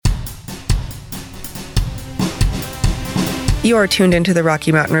You're tuned into the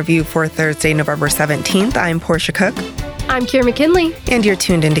Rocky Mountain Review for Thursday, November 17th. I'm Portia Cook. I'm Kira McKinley. And you're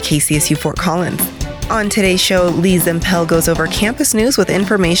tuned into KCSU Fort Collins. On today's show, Lee Zimpel goes over campus news with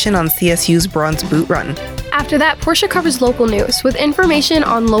information on CSU's Bronze Boot Run. After that, Portia covers local news with information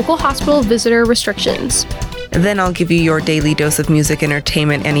on local hospital visitor restrictions. Then I'll give you your daily dose of music,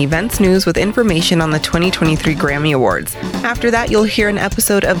 entertainment, and events news with information on the 2023 Grammy Awards. After that, you'll hear an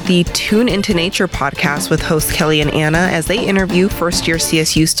episode of the Tune Into Nature podcast with hosts Kelly and Anna as they interview first-year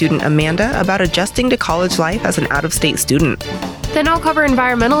CSU student Amanda about adjusting to college life as an out-of-state student. Then I'll cover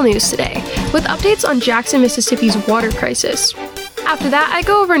environmental news today with updates on Jackson, Mississippi's water crisis. After that, I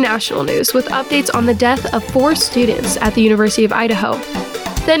go over national news with updates on the death of 4 students at the University of Idaho.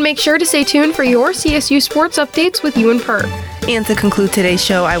 Then make sure to stay tuned for your CSU sports updates with Ewan Pert. And to conclude today's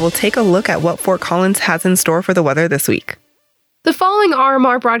show, I will take a look at what Fort Collins has in store for the weather this week. The following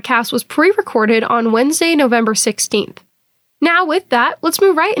RMR broadcast was pre-recorded on Wednesday, November 16th. Now with that, let's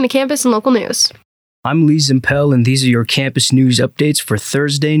move right into campus and local news. I'm Lee Zimpel, and these are your campus news updates for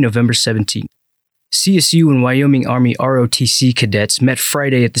Thursday, November 17th. CSU and Wyoming Army ROTC cadets met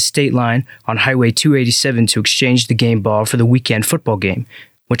Friday at the state line on Highway 287 to exchange the game ball for the weekend football game,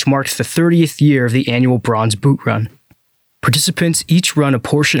 which marked the 30th year of the annual Bronze Boot Run. Participants each run a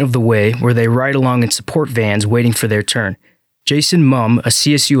portion of the way where they ride along in support vans waiting for their turn. Jason Mumm, a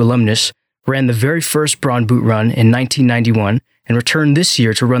CSU alumnus, ran the very first Bronze Boot Run in 1991 and returned this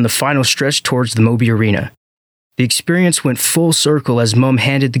year to run the final stretch towards the Moby Arena. The experience went full circle as Mumm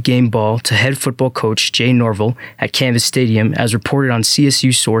handed the game ball to head football coach Jay Norville at Canvas Stadium, as reported on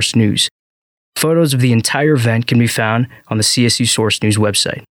CSU Source News. Photos of the entire event can be found on the CSU Source News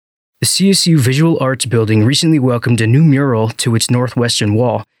website. The CSU Visual Arts Building recently welcomed a new mural to its northwestern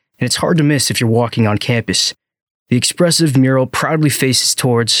wall, and it's hard to miss if you're walking on campus. The expressive mural proudly faces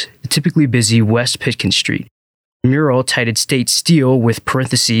towards the typically busy West Pitkin Street. The mural, titled State Steel with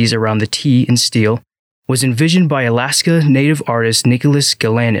parentheses around the T in steel, was envisioned by Alaska native artist Nicholas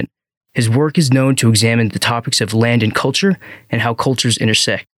Galanin. His work is known to examine the topics of land and culture and how cultures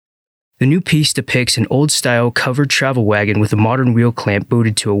intersect. The new piece depicts an old-style covered travel wagon with a modern wheel clamp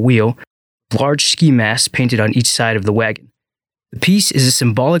booted to a wheel, large ski masks painted on each side of the wagon. The piece is a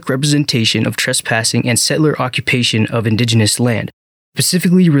symbolic representation of trespassing and settler occupation of indigenous land,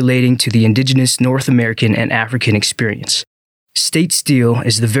 specifically relating to the indigenous North American and African experience. State Steel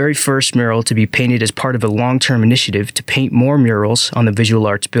is the very first mural to be painted as part of a long-term initiative to paint more murals on the Visual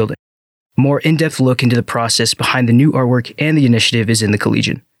Arts Building. A more in-depth look into the process behind the new artwork and the initiative is in the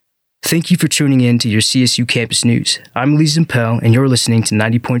Collegian. Thank you for tuning in to your CSU Campus News. I'm Lee Zimpel, and you're listening to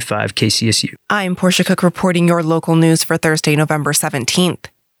 90.5 KCSU. I'm Portia Cook reporting your local news for Thursday, November 17th.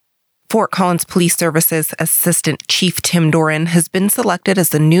 Fort Collins Police Services Assistant Chief Tim Doran has been selected as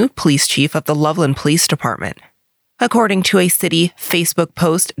the new police chief of the Loveland Police Department. According to a city Facebook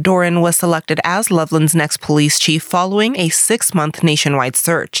post, Doran was selected as Loveland's next police chief following a 6-month nationwide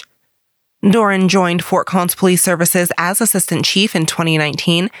search. Doran joined Fort Collins Police Services as Assistant Chief in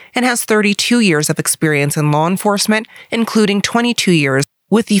 2019 and has 32 years of experience in law enforcement, including 22 years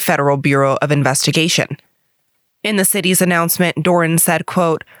with the Federal Bureau of Investigation. In the city's announcement, Doran said,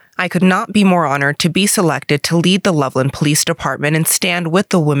 quote, "I could not be more honored to be selected to lead the Loveland Police Department and stand with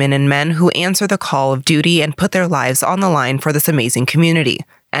the women and men who answer the call of duty and put their lives on the line for this amazing community,"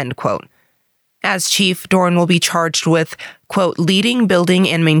 end quote. As chief, Doran will be charged with, quote, "leading, building,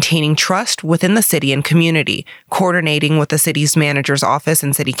 and maintaining trust within the city and community, coordinating with the city's manager's office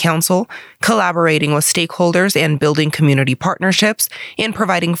and city council, collaborating with stakeholders and building community partnerships, and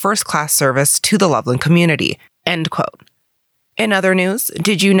providing first-class service to the Loveland community," end quote. In other news,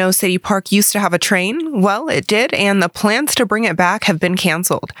 did you know City Park used to have a train? Well, it did, and the plans to bring it back have been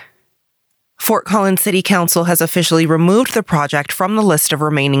canceled. Fort Collins City Council has officially removed the project from the list of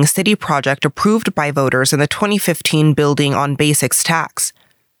remaining city project approved by voters in the 2015 Building on Basics tax.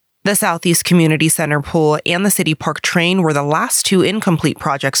 The Southeast Community Center pool and the City Park train were the last 2 incomplete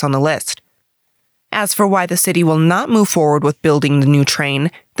projects on the list. As for why the city will not move forward with building the new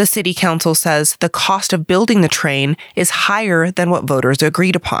train, the City Council says the cost of building the train is higher than what voters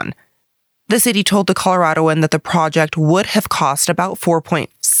agreed upon. The city told the Coloradoan that the project would have cost about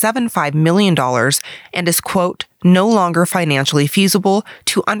 $4.75 million and is, quote, "no longer financially feasible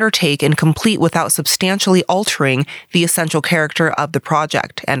to undertake and complete without substantially altering the essential character of the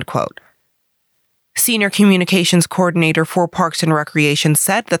project," end quote. Senior Communications Coordinator for Parks and Recreation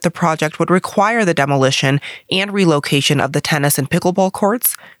said that the project would require the demolition and relocation of the tennis and pickleball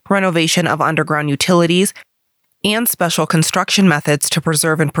courts, renovation of underground utilities, and special construction methods to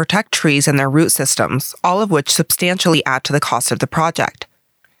preserve and protect trees and their root systems, all of which substantially add to the cost of the project.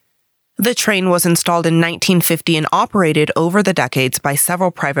 The train was installed in 1950 and operated over the decades by several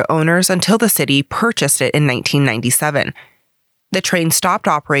private owners until the city purchased it in 1997. The train stopped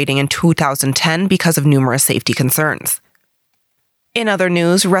operating in 2010 because of numerous safety concerns. In other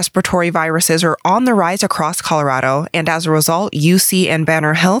news, respiratory viruses are on the rise across Colorado, and as a result, UC and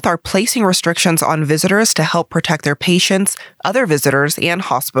Banner Health are placing restrictions on visitors to help protect their patients, other visitors, and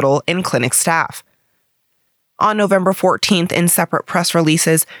hospital and clinic staff. On November 14th, in separate press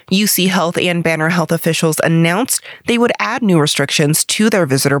releases, UC Health and Banner Health officials announced they would add new restrictions to their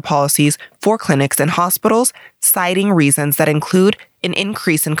visitor policies for clinics and hospitals, citing reasons that include an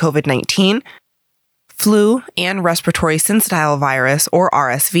increase in COVID-19, flu, and respiratory syncytial virus, or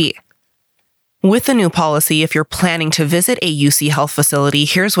RSV. With the new policy, if you're planning to visit a UC Health facility,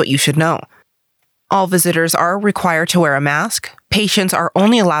 here's what you should know. All visitors are required to wear a mask. Patients are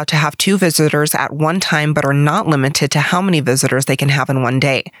only allowed to have 2 visitors at one time, but are not limited to how many visitors they can have in one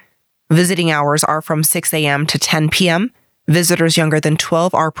day. Visiting hours are from 6 a.m. to 10 p.m. Visitors younger than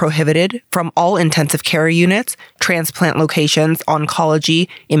 12 are prohibited from all intensive care units, transplant locations, oncology,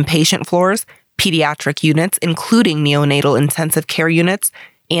 inpatient floors, pediatric units, including neonatal intensive care units,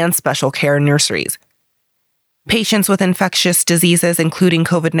 and special care nurseries. Patients with infectious diseases, including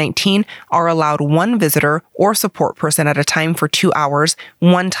COVID-19, are allowed 1 visitor or support person at a time for 2 hours,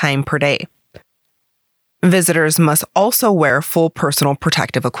 1 time per day. Visitors must also wear full personal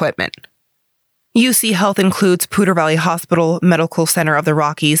protective equipment. UC Health includes Poudre Valley Hospital, Medical Center of the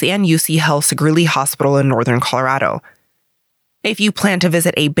Rockies, and UC Health's Greeley Hospital in northern Colorado. If you plan to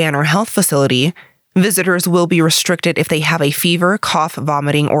visit a Banner Health facility, visitors will be restricted if they have a fever, cough,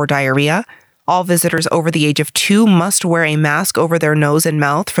 vomiting, or diarrhea. All visitors over the age of 2 must wear a mask over their nose and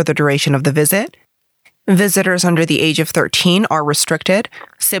mouth for the duration of the visit. Visitors under the age of 13 are restricted.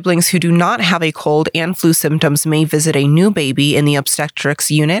 Siblings who do not have a cold and flu symptoms may visit a new baby in the obstetrics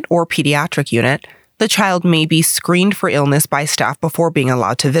unit or pediatric unit. The child may be screened for illness by staff before being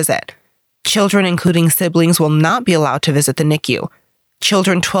allowed to visit. Children, including siblings, will not be allowed to visit the NICU.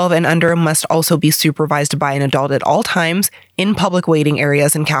 Children 12 and under must also be supervised by an adult at all times in public waiting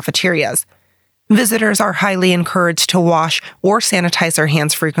areas and cafeterias. Visitors are highly encouraged to wash or sanitize their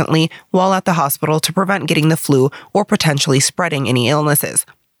hands frequently while at the hospital to prevent getting the flu or potentially spreading any illnesses.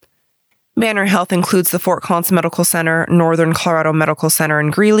 Banner Health includes the Fort Collins Medical Center, Northern Colorado Medical Center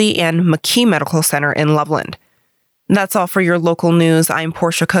in Greeley, and McKee Medical Center in Loveland. That's all for your local news. I'm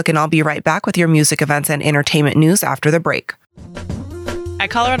Portia Cook, and I'll be right back with your music events and entertainment news after the break. At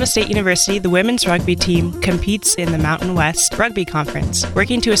Colorado State University, the women's rugby team competes in the Mountain West Rugby Conference,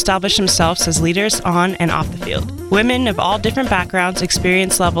 working to establish themselves as leaders on and off the field. Women of all different backgrounds,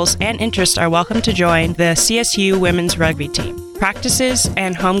 experience levels, and interests are welcome to join the CSU women's rugby team. Practices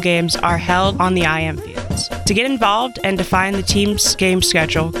and home games are held on the IM fields. To get involved and to find the team's game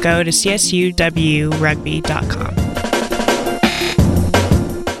schedule, go to csuwrugby.com.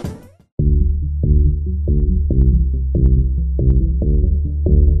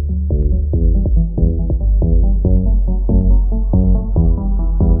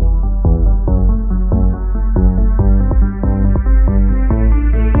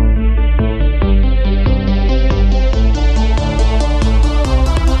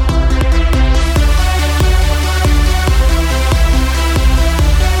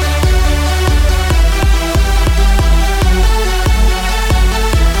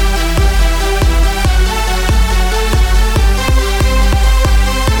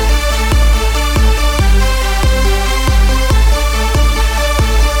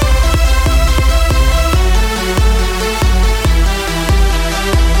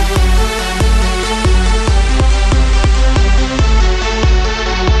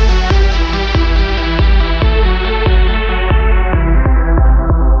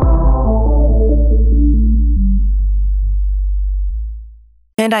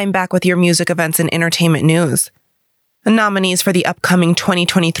 And I'm back with your music events and entertainment news. The nominees for the upcoming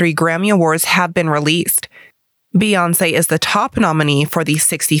 2023 Grammy Awards have been released. Beyoncé is the top nominee for the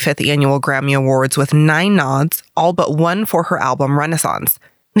 65th Annual Grammy Awards with 9 nods, all but 1 for her album Renaissance.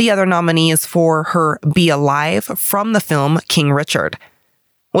 The other nominee is for her Be Alive from the film King Richard.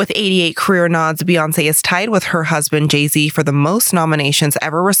 With 88 career nods, Beyoncé is tied with her husband Jay-Z for the most nominations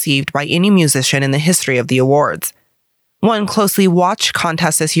ever received by any musician in the history of the awards. One closely watched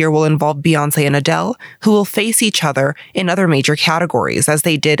contest this year will involve Beyoncé and Adele, who will face each other in other major categories, as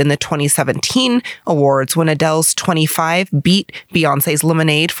they did in the 2017 awards when Adele's 25 beat Beyoncé's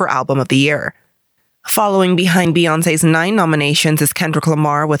Lemonade for Album of the Year. Following behind Beyoncé's 9 nominations is Kendrick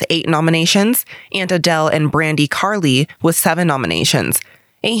Lamar with 8 nominations, and Adele and Brandi Carlile with 7 nominations.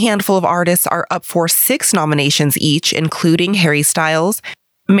 A handful of artists are up for 6 nominations each, including Harry Styles,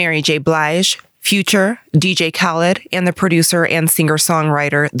 Mary J. Blige, Future, DJ Khaled, and the producer and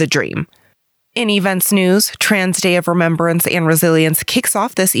singer-songwriter The Dream. In events news, Trans Day of Remembrance and Resilience kicks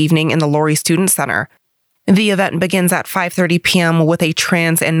off this evening in the Laurie Student Center. The event begins at 5:30 p.m. with a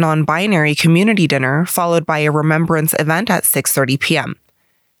trans and non-binary community dinner, followed by a remembrance event at 6:30 p.m.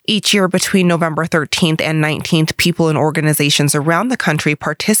 Each year between November 13th and 19th, people and organizations around the country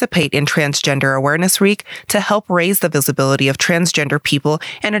participate in Transgender Awareness Week to help raise the visibility of transgender people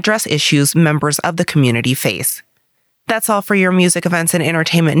and address issues members of the community face. That's all for your music, events, and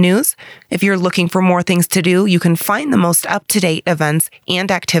entertainment news. If you're looking for more things to do, you can find the most up-to-date events and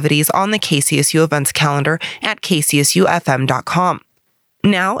activities on the KCSU events calendar at kcsufm.com.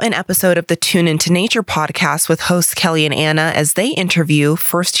 Now, an episode of the Tune Into Nature podcast with hosts Kelly and Anna as they interview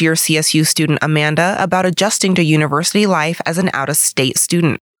first-year CSU student Amanda about adjusting to university life as an out-of-state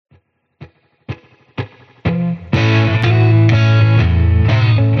student.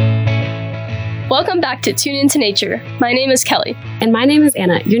 Welcome back to Tune Into Nature. My name is Kelly. And my name is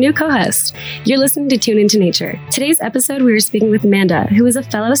Anna, your new co-host. You're listening to Tune Into Nature. Today's episode, we are speaking with Amanda, who is a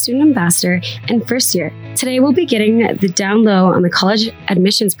fellow student ambassador and first year. Today, we'll be getting the down low on the college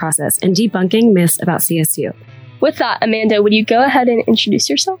admissions process and debunking myths about CSU. With that, Amanda, would you go ahead and introduce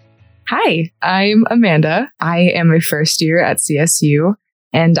yourself? Hi, I'm Amanda. I am a first year at CSU,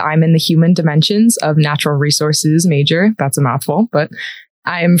 and I'm in the Human Dimensions of Natural Resources major. That's a mouthful, but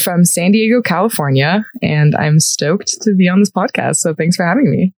I'm from San Diego, California, and I'm stoked to be on this podcast. So thanks for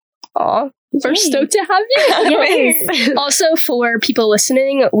having me. Aw, we're stoked to have you. Also, for people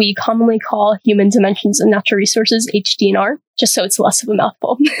listening, we commonly call Human Dimensions of Natural Resources HDNR, just so it's less of a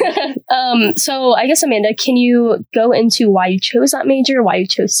mouthful. So I guess, Amanda, can you go into why you chose that major, why you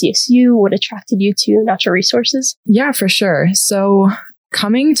chose CSU, what attracted you to natural resources? Yeah, for sure. So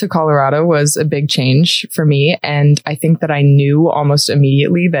coming to Colorado was a big change for me, and I think that I knew almost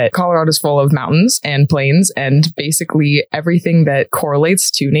immediately that Colorado's full of mountains and plains and basically everything that correlates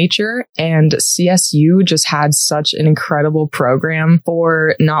to nature. And CSU just had such an incredible program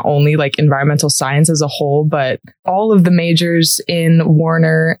for not only like environmental science as a whole, but all of the majors in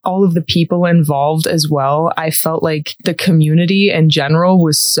Warner, all of the people involved as well. I felt like the community in general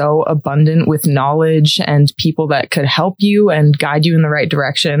was so abundant with knowledge and people that could help you and guide you in the right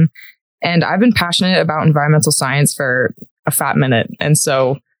direction. And I've been passionate about environmental science for a fat minute. And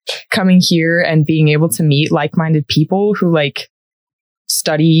so coming here and being able to meet like-minded people who like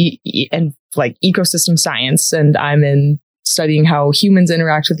study and like ecosystem science, and I'm in studying how humans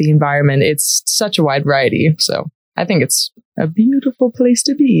interact with the environment. It's such a wide variety. So I think it's a beautiful place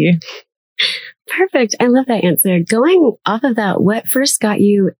to be. Perfect. I love that answer. Going off of that, what first got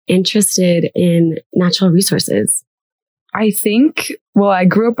you interested in natural resources? I think, well, I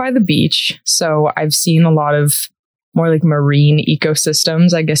grew up by the beach, so I've seen a lot of more like marine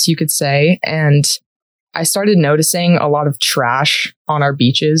ecosystems, I guess you could say. And I started noticing a lot of trash on our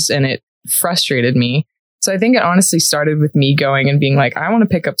beaches, and it frustrated me. So I think it honestly started with me going and being like, I want to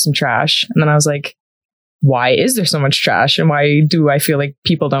pick up some trash. And then I was like, why is there so much trash? And why do I feel like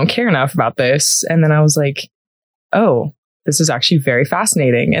people don't care enough about this? And then I was like, oh, this is actually very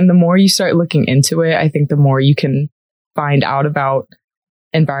fascinating. And the more you start looking into it, I think the more you can find out about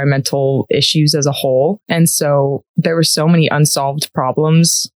environmental issues as a whole. And so there were so many unsolved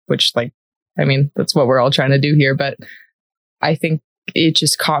problems, which like, I mean, that's what we're all trying to do here. But I think it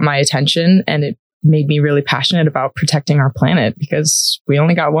just caught my attention, and it made me really passionate about protecting our planet because we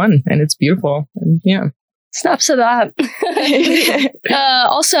only got one and it's beautiful. And yeah. Snaps to that.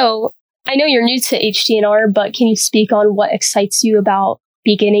 Also, I know you're new to HDNR, but can you speak on what excites you about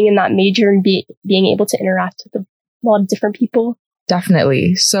beginning in that major and being able to interact with a lot of different people?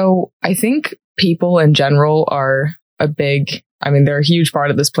 Definitely. So I think people in general are they're a huge part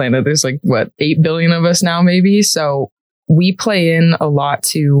of this planet. There's like, 8 billion of us now, maybe. So we play in a lot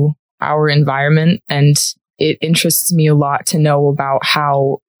to our environment, and it interests me a lot to know about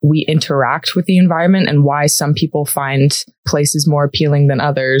how we interact with the environment and why some people find places more appealing than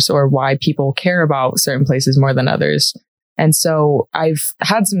others, or why people care about certain places more than others. And so I've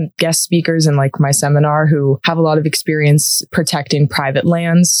had some guest speakers in like my seminar who have a lot of experience protecting private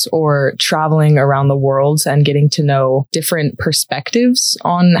lands or traveling around the world and getting to know different perspectives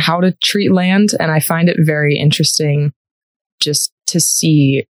on how to treat land. And I find it very interesting just to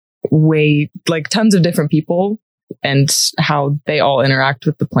see tons of different people and how they all interact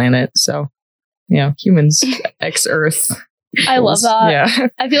with the planet. So, humans ex-Earth. I love that. Yeah.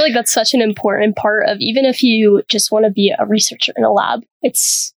 I feel like that's such an important part of, even if you just want to be a researcher in a lab,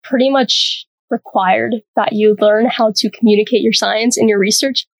 it's pretty much required that you learn how to communicate your science and your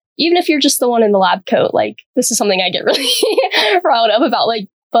research. Even if you're just the one in the lab coat, like this is something I get really riled up about. Like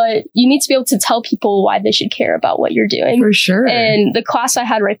but you need to be able to tell people why they should care about what you're doing. For sure. And the class I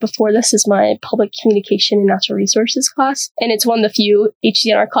had right before this is my public communication and natural resources class. And it's one of the few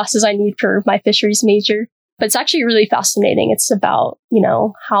HDNR classes I need for my fisheries major. But it's actually really fascinating. It's about,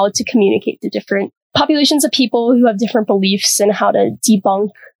 how to communicate to different populations of people who have different beliefs and how to debunk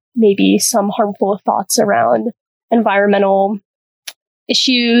maybe some harmful thoughts around environmental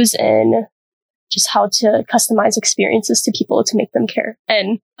issues and just how to customize experiences to people to make them care.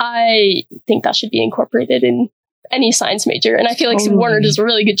 And I think that should be incorporated in any science major. And I feel like Warner does a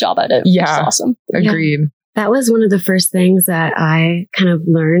really good job at it. Yeah. Which is awesome. Agreed. Yeah. That was one of the first things that I kind of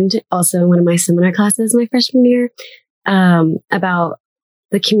learned also in one of my seminar classes my freshman year, about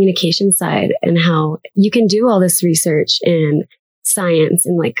the communication side and how you can do all this research in science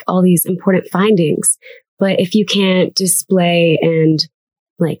and like all these important findings. But if you can't display and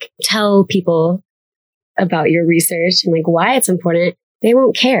like tell people about your research and like why it's important, they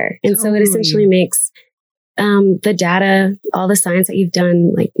won't care. And so it essentially makes the data, all the science that you've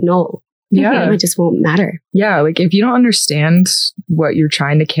done, like null. Yeah. It just won't matter. Yeah. Like if you don't understand what you're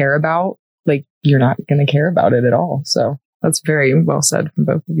trying to care about, like you're not going to care about it at all. So that's very well said from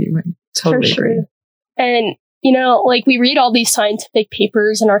both of you. I totally agree. And, like we read all these scientific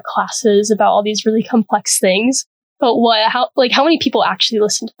papers in our classes about all these really complex things. But how many people actually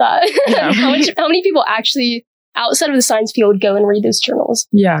listen to that? Yeah. how many people actually outside of the science field go and read those journals?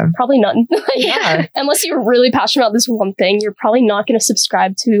 Yeah. Probably none. Yeah. Unless you're really passionate about this one thing, you're probably not going to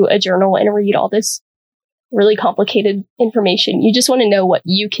subscribe to a journal and read all this really complicated information. You just want to know what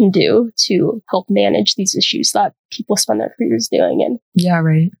you can do to help manage these issues that people spend their careers doing. And yeah,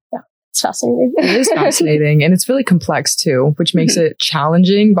 right. Yeah, it's fascinating. It is fascinating. And it's really complex too, which makes it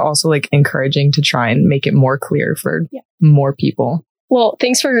challenging, but also like encouraging to try and make it more clear for more people. Well,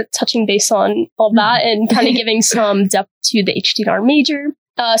 thanks for touching base on all that and kind of giving some depth to the HDNR major.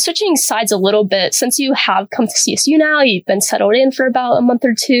 Switching sides a little bit, since you have come to CSU now, you've been settled in for about a month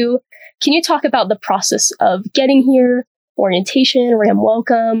or two. Can you talk about the process of getting here, orientation, RAM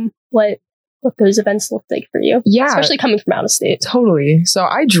welcome, what those events looked like for you? Yeah. Especially coming from out of state. Totally. So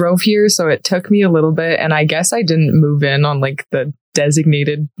I drove here, so it took me a little bit, and I guess I didn't move in on like the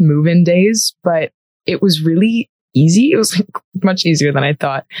designated move-in days, but it was really easy. It was like much easier than I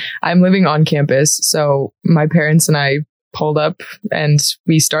thought. I'm living on campus, so my parents and I pulled up and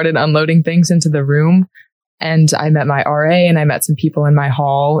we started unloading things into the room, and I met my RA and I met some people in my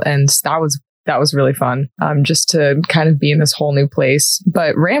hall, and that was really fun. Just to kind of be in this whole new place.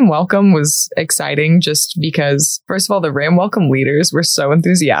 But RAM Welcome was exciting just because, first of all, the RAM Welcome leaders were so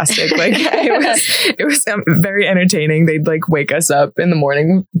enthusiastic. Like it was very entertaining. They'd like wake us up in the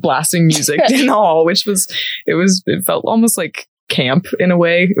morning blasting music in the hall, it felt almost like camp in a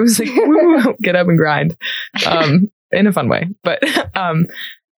way. It was like, woo, get up and grind, in a fun way. But,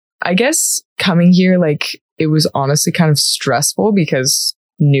 I guess coming here, like it was honestly kind of stressful because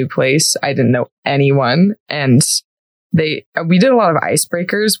new place. I didn't know anyone, and we did a lot of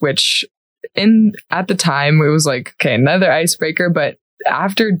icebreakers, which at the time it was like, okay, another icebreaker. But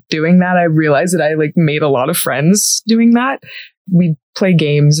after doing that, I realized that I like made a lot of friends doing that. We'd play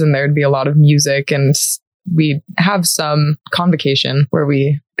games and there'd be a lot of music, and we'd have some convocation where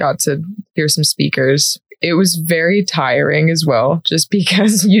we got to hear some speakers. It was very tiring as well, just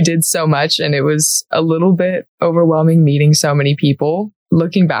because you did so much, and it was a little bit overwhelming meeting so many people.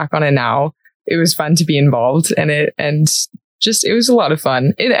 Looking back on it now, it was fun to be involved in it, and just it was a lot of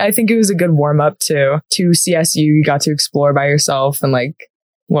fun. I think it was a good warm up to CSU. You got to explore by yourself and like,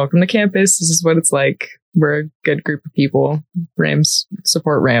 welcome to campus. This is what it's like. We're a good group of people. Rams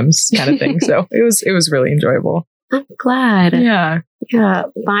support Rams kind of thing. So it was really enjoyable. I'm glad. Yeah. Yeah.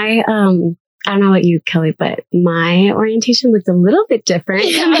 I don't know about you, Kelly, but my orientation looked a little bit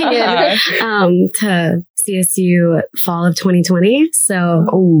different coming in to CSU fall of 2020.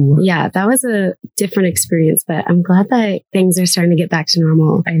 So yeah, that was a different experience, but I'm glad that things are starting to get back to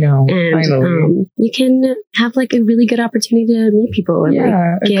normal. I know. And you can have like a really good opportunity to meet people and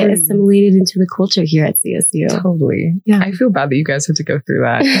like get assimilated into the culture here at CSU. Totally. Yeah. I feel bad that you guys had to go through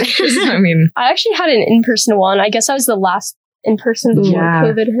that. I mean, I actually had an in-person one. I guess I was the last in person before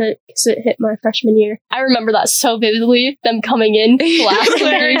COVID hit, because it hit my freshman year. I remember that so vividly, them coming in, blasting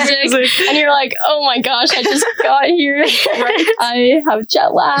music, and you're like, oh my gosh, I just got here. I have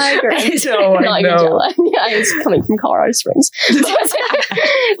jet lag. Or not even jet lag. Yeah, I was coming from Colorado Springs.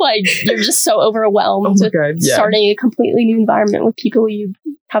 Like, you're just so overwhelmed with starting a completely new environment with people you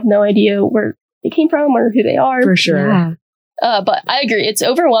have no idea where they came from or who they are. For sure. Yeah. But I agree, it's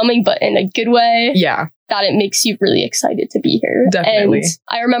overwhelming, but in a good way. Yeah. That it makes you really excited to be here. Definitely. And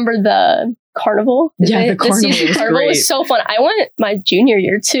I remember the carnival. Yeah, the carnival was great. Was so fun. I went my junior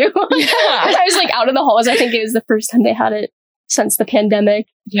year too. Yeah. I was like out of the halls. I think it was the first time they had it since the pandemic.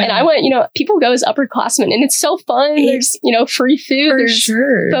 Yeah. And I went, people go as upperclassmen and it's so fun. There's, free food. For There's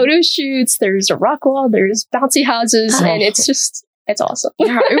sure. photo shoots. There's a rock wall. There's bouncy houses. Oh. And it's awesome.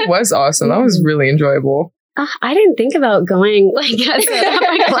 Yeah, it was awesome. That was really enjoyable. I didn't think about going like as an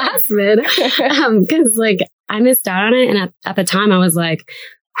upperclassman because like I missed out on it. And at the time I was like,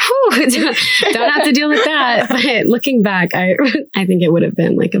 whew, don't have to deal with that. But looking back, I think it would have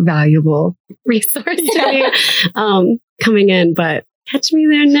been like a valuable resource to me coming in. But catch me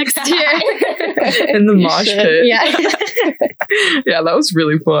there next year. In the mosh pit. Yeah. Yeah, that was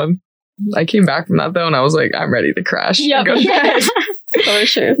really fun. I came back from that though and I was like, I'm ready to crash. Yep. And go to bed. For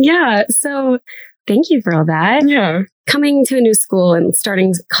sure. Yeah. So thank you for all that. Yeah. Coming to a new school and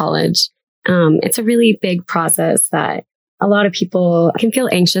starting college, it's a really big process that a lot of people can feel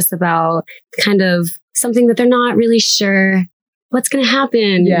anxious about, kind of something that they're not really sure what's going to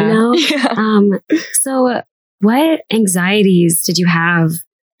happen, Yeah. Yeah. So what anxieties did you have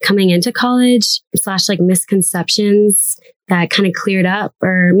coming into college / like misconceptions that kind of cleared up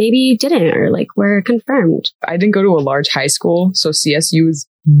or maybe didn't or like were confirmed? I didn't go to a large high school, so CSU is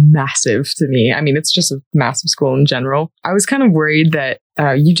massive to me. I mean, it's just a massive school in general. I was kind of worried that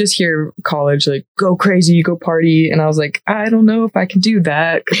you just hear college like go crazy, go party. And I was like, I don't know if I can do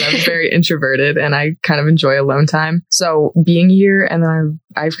that because I'm very introverted and I kind of enjoy alone time. So being here and then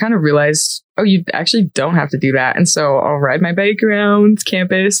I've kind of realized, oh, you actually don't have to do that. And so I'll ride my bike around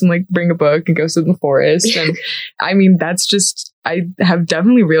campus and like bring a book and go sit in the forest. And I mean, that's just, I have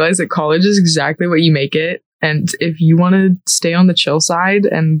definitely realized that college is exactly what you make it. And if you want to stay on the chill side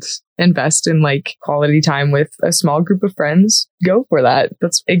and invest in like quality time with a small group of friends, go for that.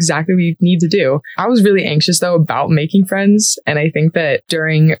 That's exactly what you need to do. I was really anxious though about making friends. And I think that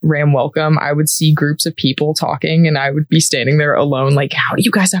during Ram Welcome, I would see groups of people talking and I would be standing there alone. Like, how do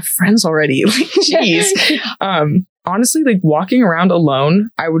you guys have friends already? Like, geez. Honestly, like walking around alone,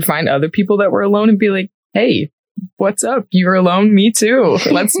 I would find other people that were alone and be like, hey, what's up? You're alone? Me too.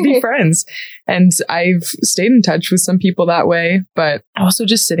 Let's be friends. And I've stayed in touch with some people that way, but also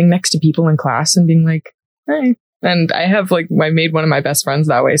just sitting next to people in class and being like, hey. And I made one of my best friends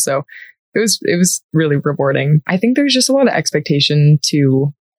that way. So it was really rewarding. I think there's just a lot of expectation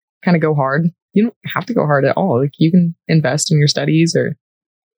to kind of go hard. You don't have to go hard at all. Like you can invest in your studies or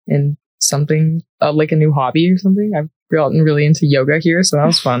in something like a new hobby or something. I've gotten really into yoga here, so that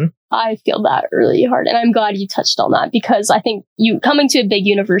was fun. I feel that really hard. And I'm glad you touched on that because I think you coming to a big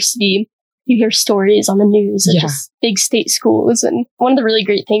university, you hear stories on the news of just big state schools. And one of the really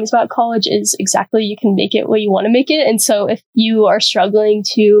great things about college is exactly you can make it what you want to make it. And so if you are struggling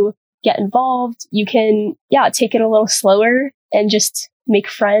to get involved, you can, take it a little slower and just make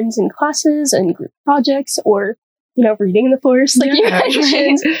friends in classes and group projects or, reading in the forest, like you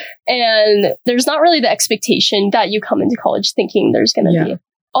mentioned. And there's not really the expectation that you come into college thinking there's going to be.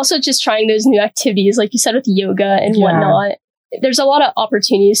 Also, just trying those new activities, like you said, with yoga and whatnot. There's a lot of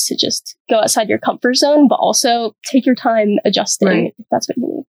opportunities to just go outside your comfort zone, but also take your time adjusting if that's what you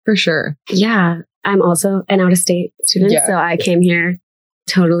need. For sure. Yeah. I'm also an out-of-state student, so I came here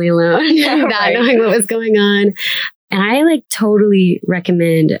totally alone, not knowing what was going on. And I totally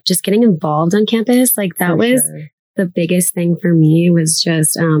recommend just getting involved on campus. Like that was the biggest thing for me was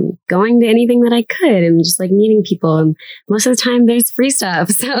just going to anything that I could and just meeting people. And most of the time there's free stuff.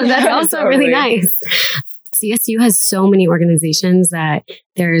 So that's also really nice. CSU has so many organizations that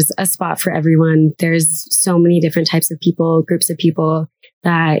there's a spot for everyone. There's so many different types of people, groups of people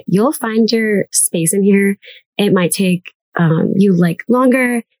that you'll find your space in here. It might take you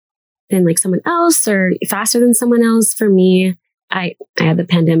longer than someone else or faster than someone else. For me, I had the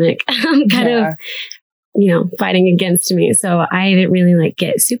pandemic kind of fighting against me. So I didn't really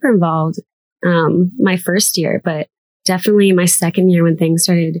get super involved my first year, but definitely my second year when things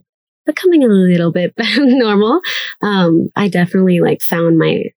started becoming a little bit normal, I definitely found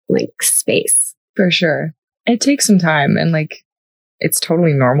my space. For sure. It takes some time and it's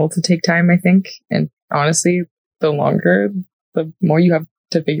totally normal to take time, I think. And honestly, the longer, the more you have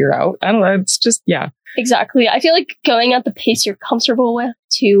to figure out. I don't know. It's just, Exactly. I feel like going at the pace you're comfortable with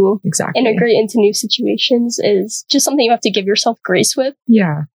to integrate into new situations is just something you have to give yourself grace with.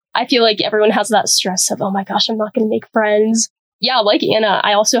 Yeah. I feel like everyone has that stress of, oh my gosh, I'm not going to make friends. Yeah, like Anna,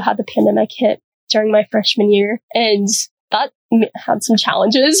 I also had the pandemic hit during my freshman year and that had some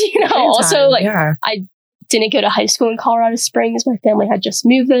challenges, Also, I didn't go to high school in Colorado Springs. My family had just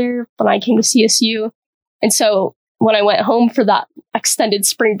moved there when I came to CSU. And so when I went home for that extended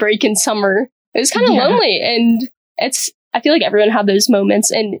spring break in summer, it was kind of lonely. And it's I feel like everyone had those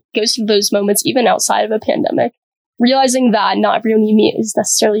moments and goes through those moments even outside of a pandemic, realizing that not everyone you meet is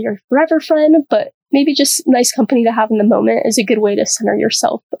necessarily your forever friend, but maybe just nice company to have in the moment is a good way to center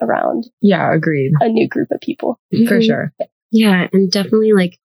yourself around. Yeah, agreed. A new group of people. For sure. Yeah, and definitely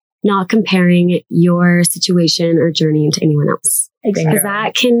like not comparing your situation or journey to anyone else. Exactly. Because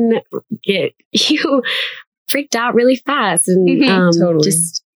that can get you freaked out really fast and Totally.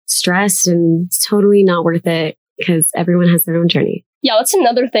 just stressed, and it's totally not worth it because everyone has their own journey. Yeah, that's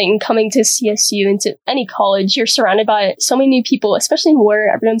another thing coming to CSU and to any college. You're surrounded by so many new people, especially in War.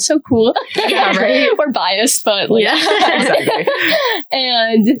 Everyone's so cool. Yeah, right. We're biased, but like, Yeah. Exactly.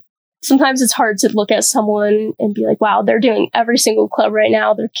 And sometimes it's hard to look at someone and be like, wow, they're doing every single club right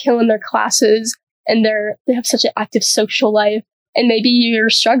now. They're killing their classes and they have such an active social life. And maybe you're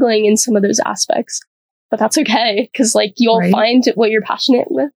struggling in some of those aspects, but that's okay. Cause like you'll Right. find what you're passionate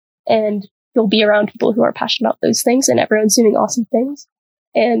with and you'll be around people who are passionate about those things, and everyone's doing awesome things.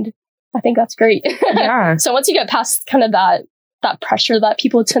 And I think that's great. Yeah. So once you get past kind of that pressure that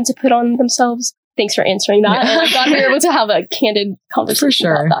people tend to put on themselves, thanks for answering that. Yeah. And I'm glad we were able to have a candid conversation For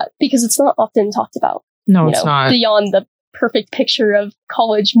sure. about that, because it's not often talked about. No, You it's know, not. beyond the perfect picture of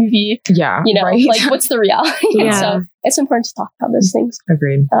college movie, Yeah. you know, Right. like what's the reality? And Yeah. so it's important to talk about those things.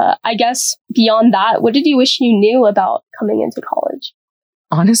 Agreed. I guess beyond that, what did you wish you knew about coming into college?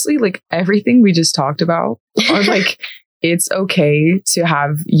 Honestly, like everything we just talked about, or like it's okay to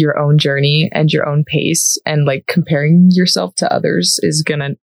have your own journey and your own pace, and like comparing yourself to others is gonna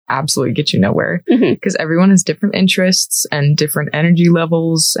absolutely get you nowhere, Mhm. because everyone has different interests and different energy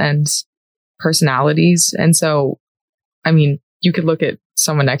levels and personalities. And so, I mean, you could look at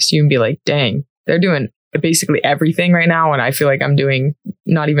someone next to you and be like, dang, they're doing basically everything right now, and I feel like I'm doing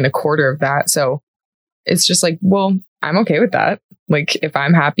not even a quarter of that. So it's just like, well, I'm okay with that. Like, if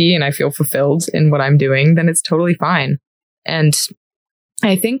I'm happy and I feel fulfilled in what I'm doing, then it's totally fine. And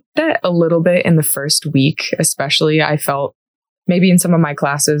I think that a little bit in the first week, especially, I felt maybe in some of my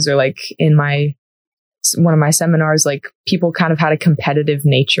classes or like in one of my seminars, like people kind of had a competitive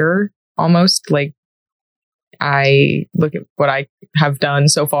nature almost. Like, I look at what I have done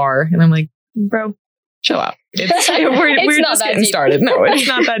so far and I'm like, bro, chill out. We're not just that getting deep. started. No, it's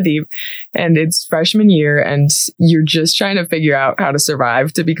not that deep. And it's freshman year and you're just trying to figure out how to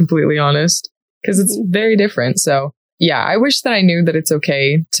survive, to be completely honest, because it's very different. So yeah, I wish that I knew that it's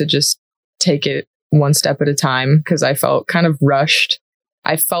okay to just take it one step at a time, because I felt kind of rushed.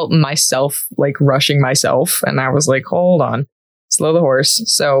 I felt myself like rushing myself, and I was like, hold on, slow the horse.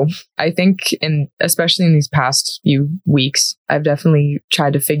 So I think especially in these past few weeks, I've definitely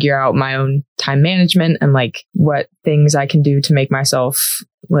tried to figure out my own time management and like what things I can do to make myself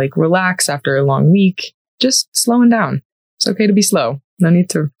like relax after a long week. Just slowing down. It's okay to be slow. No need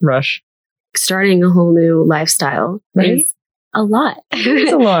to rush. Starting a whole new lifestyle Right? is a lot.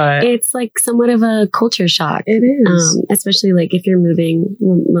 It's a lot. It's like somewhat of a culture shock. It is. Especially like if you're moving,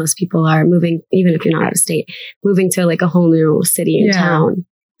 most people are moving, even if you're not out of state, moving to like a whole new city and Yeah. town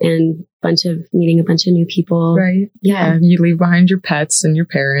and meeting a bunch of new people. Right. Yeah. You leave behind your pets and your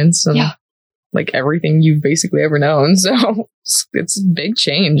parents and Yeah. like everything you've basically ever known. So it's a big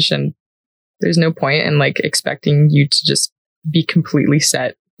change, and there's no point in like expecting you to just be completely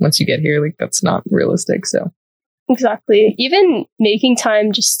set once you get here. Like, that's not realistic. So Exactly. Even making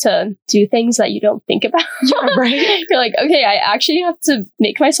time just to do things that you don't think about. Yeah, right. You're like, okay, I actually have to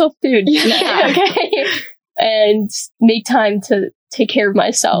make myself food. Yeah. Okay. And make time to take care of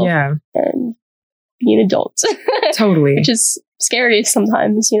myself yeah, and be an adult. totally. Which is scary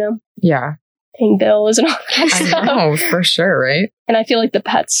sometimes, you know, Yeah, paying bills and all that I stuff. know for sure. Right. And I feel like the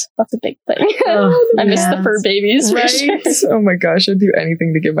pets, that's a big thing. Oh, I miss the yes. fur babies. For Right. sure. Oh my gosh, I'd do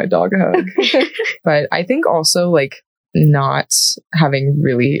anything to give my dog a hug. But I think also like not having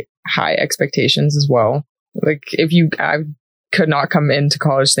really high expectations as well. Like I could not come into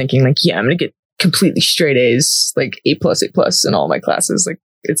college thinking like, yeah, I'm going to get completely straight A's, like A+, A+ in all my classes. Like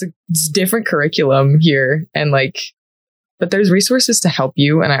it's different curriculum here. And like, but there's resources to help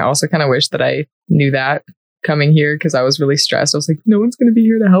you. And I also kind of wish that I knew that coming here, because I was really stressed. I was like, no one's going to be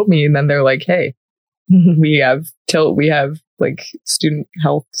here to help me. And then they're like, hey, we have like student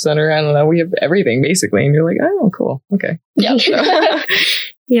health center. I don't know. We have everything basically. And you're like, oh, cool. Okay. Yeah.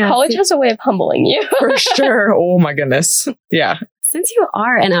 Yeah. College has a way of humbling you. For sure. Oh my goodness. Yeah. Since you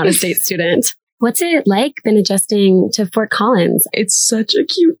are an out-of-state student, what's it like been adjusting to Fort Collins? It's such a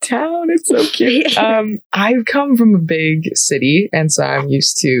cute town. It's so cute. I've come from a big city, and so I'm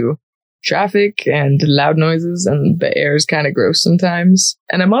used to traffic and loud noises, and the air is kind of gross sometimes.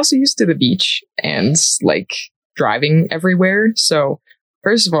 And I'm also used to the beach and like driving everywhere. So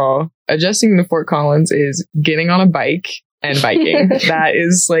first of all, adjusting to Fort Collins is getting on a bike and biking. That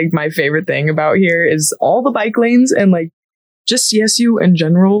is like my favorite thing about here is all the bike lanes and like just CSU in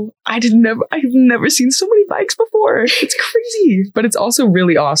general. I've never seen so many bikes before. It's crazy, but it's also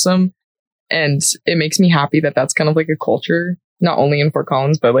really awesome. And it makes me happy that that's kind of like a culture, not only in Fort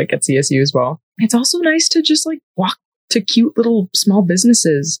Collins, but like at CSU as well. It's also nice to just like walk to cute little small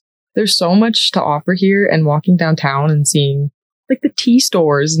businesses. There's so much to offer here, and walking downtown and seeing like the tea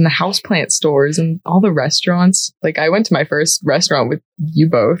stores and the houseplant stores and all the restaurants. Like I went to my first restaurant with you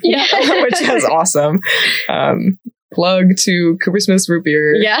both, which was awesome. Plug to Cooper Smith's root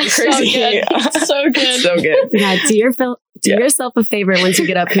beer. Yeah, crazy. So good. So good. Yeah, do yourself a favor once you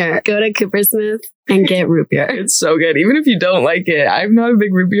get up here. Go to Cooper Smith and get root beer. It's so good. Even if you don't like it, I'm not a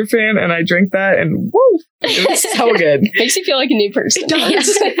big root beer fan, and I drank that, and whoa, it was so good. Makes you feel like a new person. It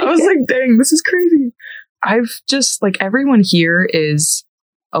does. I was like, dang, this is crazy. I've just like everyone here is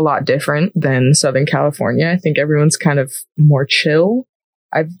a lot different than Southern California. I think everyone's kind of more chill.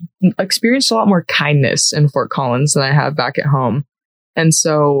 I've experienced a lot more kindness in Fort Collins than I have back at home. And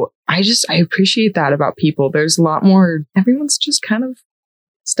so I appreciate that about people. There's a lot more, everyone's just kind of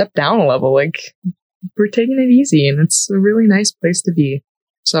stepped down a level. Like we're taking it easy, and it's a really nice place to be.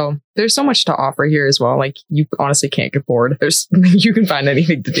 So there's so much to offer here as well. Like you honestly can't get bored. You can find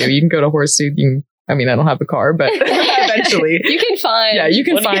anything to do. You can go to Horseshoe. I don't have a car, but eventually you can find. Yeah, you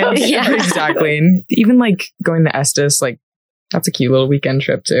can find. Exactly. And even like going to Estes, like that's a cute little weekend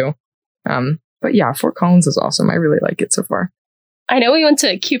trip too. But yeah, Fort Collins is awesome. I really like it so far. I know we went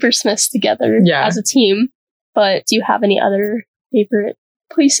to Cooper Smith's together as a team, but do you have any other favorite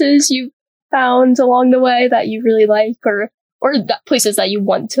places you found along the way that you really like, or places that you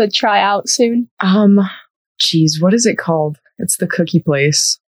want to try out soon? What is it called? It's the cookie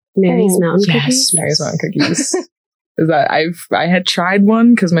place. Mary's Mountain Cookies. Yes, Mary's Mountain Cookies. Is that I had tried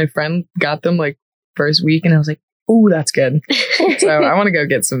one because my friend got them like first week, and I was like, "Ooh, that's good." So I want to go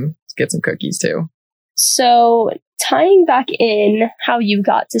get some cookies too. So tying back in how you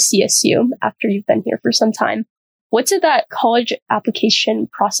got to CSU after you've been here for some time, what did that college application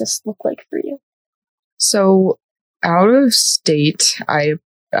process look like for you? So out of state, I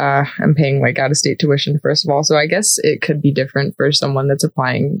am paying like out of state tuition, first of all. So I guess it could be different for someone that's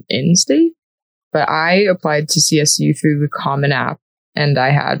applying in state. But I applied to CSU through the Common App, and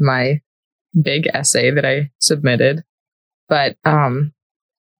I had my big essay that I submitted. But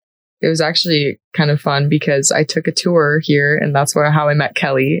it was actually kind of fun because I took a tour here, and that's how I met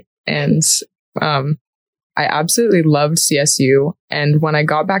Kelly. And I absolutely loved CSU. And when I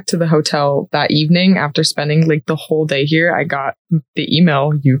got back to the hotel that evening after spending like the whole day here, I got the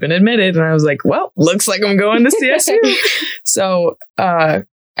email, "You've been admitted." And I was like, well, looks like I'm going to CSU. So,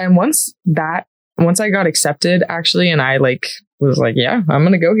 and once I got accepted actually, and I was like, yeah, I'm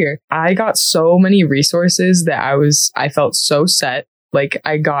going to go here. I got so many resources that I felt so set. Like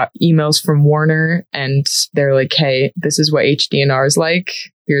I got emails from Warner, and they're like, "Hey, this is what HDNR is like.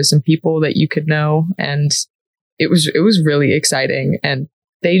 Here's some people that you could know." And it was really exciting. And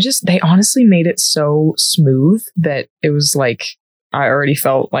they honestly made it so smooth that it was like, I already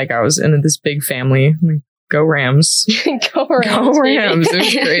felt like I was in this big family. Go Rams. Go Rams. It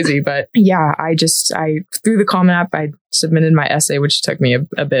was crazy. But yeah, I through the Common App, I submitted my essay, which took me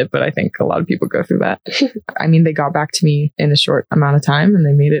a bit, but I think a lot of people go through that. They got back to me in a short amount of time, and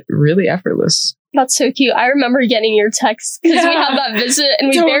they made it really effortless. That's so cute. I remember getting your text because we had that visit, and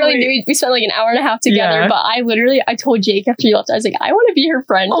we barely knew. We spent like an hour and a half together. Yeah. But I told Jake after you left, I was like, I want to be her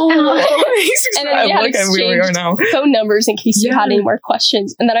friend. Oh, and then we had exchanged phone numbers in case you had any more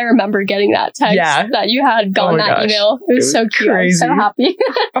questions. And then I remember getting that text that you had gotten that email. It was so cute. Crazy. I was so happy.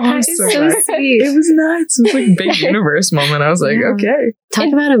 I'm so sweet. It was nuts. It was like a big universe moment. I was like, okay. Talk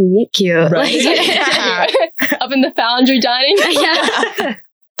about a meet cute. Right? Up in the Foundry dining. Yeah.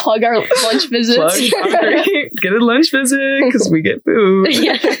 Plug our lunch visits. Get a lunch visit because we get food.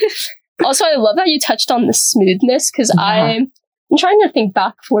 Yeah. Also, I love that you touched on the smoothness because I'm trying to think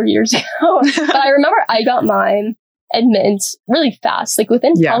back 4 years ago. But I remember I got my admittance really fast, like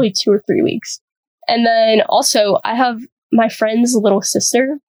within probably 2 or 3 weeks. And then also I have my friend's little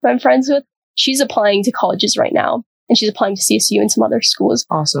sister who I'm friends with. She's applying to colleges right now, and she's applying to CSU and some other schools.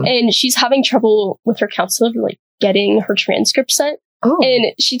 Awesome. And she's having trouble with her counselor, like getting her transcript sent. Oh.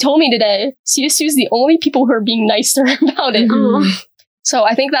 And she told me today, CSU is the only people who are being nice to her about it. Mm-hmm. So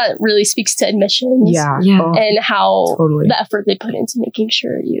I think that really speaks to admissions and how the effort they put into making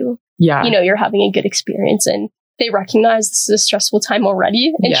sure you're having a good experience, and they recognize this is a stressful time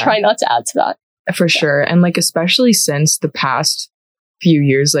already and try not to add to that. For sure. And like, especially since the past few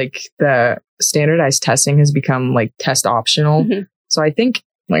years, like the standardized testing has become like test optional. Mm-hmm. So I think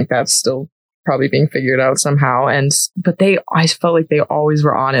Like that's still probably being figured out somehow. But I felt like they always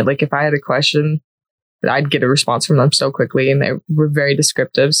were on it. Like if I had a question, I'd get a response from them so quickly, and they were very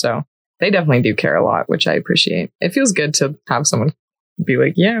descriptive. So they definitely do care a lot, which I appreciate. It feels good to have someone be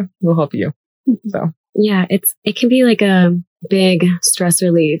like, yeah, we'll help you. So yeah, it can be like a big stress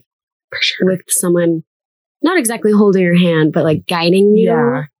relief for sure with someone not exactly holding your hand, but like guiding you.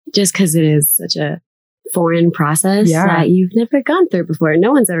 Yeah. Just because it is such a foreign process that you've never gone through before.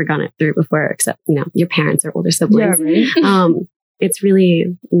 No one's ever gone it through before, except, your parents or older siblings. Yeah, right? It's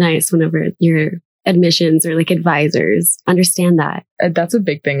really nice whenever your admissions or like advisors understand that. That's a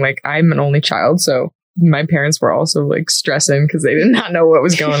big thing. Like I'm an only child, so my parents were also like stressing because they did not know what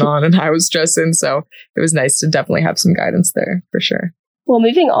was going on, and I was stressing. So it was nice to definitely have some guidance there for sure. Well,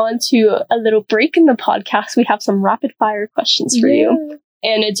 moving on to a little break in the podcast, we have some rapid fire questions for you.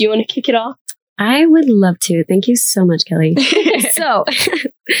 Anna, do you want to kick it off? I would love to. Thank you so much, Kelly. So,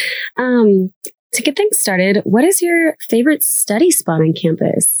 to get things started, what is your favorite study spot on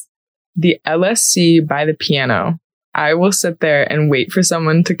campus? The LSC by the piano. I will sit there and wait for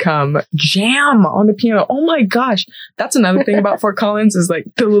someone to come jam on the piano. Oh my gosh. That's another thing about Fort Collins is like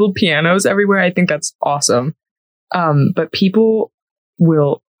the little pianos everywhere. I think that's awesome. But people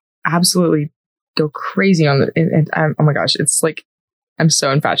will absolutely go crazy on oh my gosh. It's like, I'm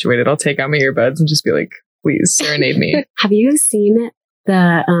so infatuated. I'll take out my earbuds and just be like, please serenade me. Have you seen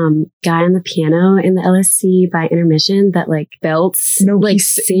the guy on the piano in the LSC by intermission that like belts? No, like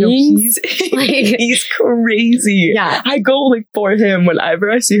sings? He's crazy. Yeah. I go like for him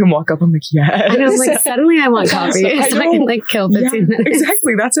whenever I see him walk up. I'm like, yes. And I'm like, suddenly I want coffee. So I can like kill 15 minutes.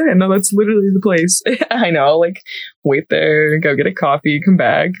 Exactly. That's it. No, that's literally the place. I know. Like, wait there, go get a coffee, come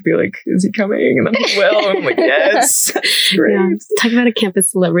back, be like, is he coming? And I'm like, well, I'm like, yes. Great. Yeah. Talk about a campus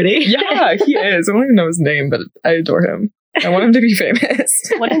celebrity. Yeah, he is. I don't even know his name, but I adore him. I want him to be famous.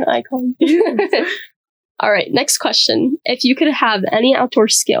 What an icon. All right, next question. If you could have any outdoor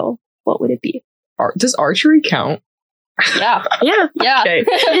skill, what would it be? Does archery count? Yeah. Yeah. Okay.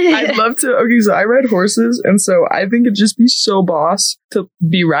 I'd love to. Okay, so I ride horses, and so I think it'd just be so boss to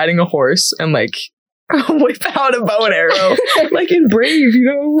be riding a horse and like whip out a bow and arrow, like in Brave,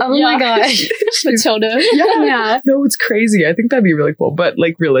 Oh my gosh. Matilda. Yeah. No, it's crazy. I think that'd be really cool. But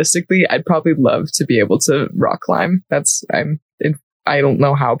like realistically, I'd probably love to be able to rock climb. I don't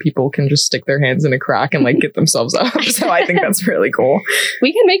know how people can just stick their hands in a crack and like get themselves up. So I think that's really cool.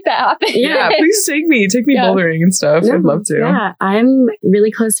 We can make that happen. Yeah, please take me bouldering and stuff. I'd love to. Yeah, I'm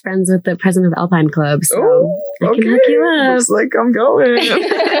really close friends with the president of Alpine Club, so I can hook you up. Looks like I'm going.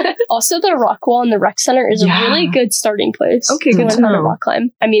 Also, the rock wall in the rec center is a really good starting place. Okay, good to learn how know. to rock climb.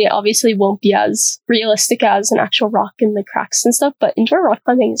 I mean, it obviously won't be as realistic as an actual rock in the cracks and stuff, but indoor rock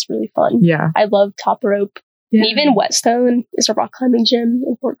climbing is really fun. Yeah. I love top rope. Yeah. And even Whetstone is a rock climbing gym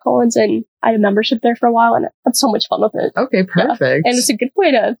in Fort Collins, and I had a membership there for a while, and I had so much fun with it. Okay, perfect. Yeah. And it's a good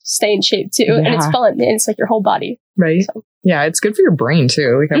way to stay in shape too, and it's fun, and it's like your whole body. Right. So. Yeah, it's good for your brain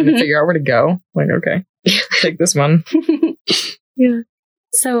too. Like having to figure out where to go. Like, okay, take this one. Yeah.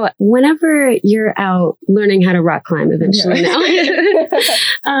 So whenever you're out learning how to rock climb eventually now,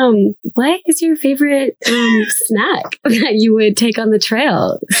 what is your favorite snack that you would take on the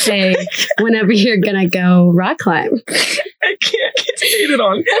trail, say, whenever you're going to go rock climb? I can't get hated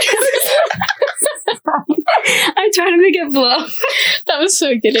on. I'm trying to make it flow. That was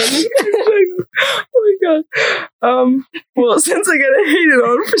so good. Oh my god. Well, since I got hated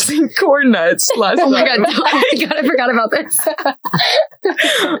on for saying corn nuts last time. Oh my god, I forgot about this.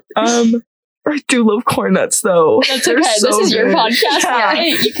 I do love corn nuts though. That's okay. So this is your podcast. Yeah.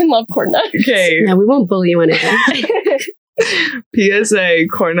 You can love corn nuts. Okay. No, we won't bully you on it. PSA,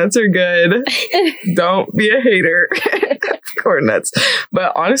 corn nuts are good. Don't be a hater. Corn nuts.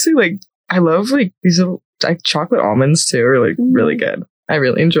 But honestly, like, I love like these little like chocolate almonds too are like really good. I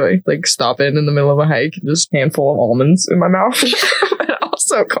really enjoy like stopping in the middle of a hike, just handful of almonds in my mouth. But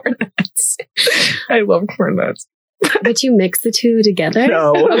also corn nuts. I love corn nuts. But you mix the two together?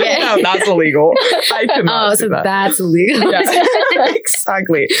 No, okay. No, that's illegal. I cannot. Oh, so that's illegal. Yeah,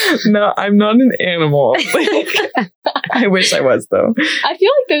 exactly. No, I'm not an animal. I wish I was though. I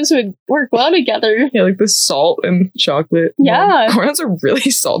feel like those would work well together. Yeah, like the salt and chocolate. Yeah. Corn nuts are really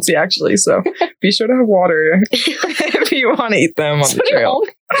salty actually, so be sure to have water if you want to eat them on the trail.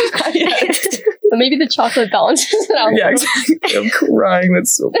 But maybe the chocolate balances it out. Yeah, exactly. I'm crying.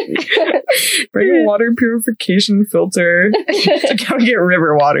 That's so funny. Bring a water purification filter to go get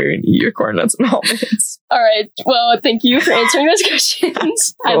river water and eat your corn nuts and almonds. All right. Well, thank you for answering those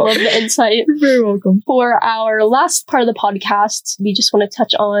questions. I love the insight. You're very welcome. For our last part of the podcast, we just want to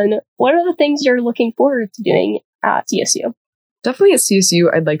touch on what are the things you're looking forward to doing at CSU? Definitely at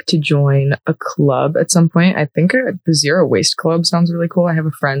CSU, I'd like to join a club at some point. I think the Zero Waste Club sounds really cool. I have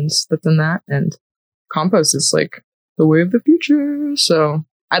a friend that's in that, and compost is like the way of the future. So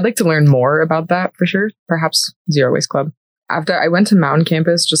I'd like to learn more about that for sure. Perhaps Zero Waste Club. After I went to Mountain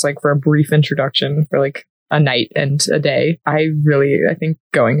Campus, just like for a brief introduction for like a night and a day, I think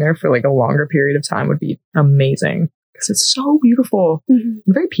going there for like a longer period of time would be amazing. Because it's so beautiful and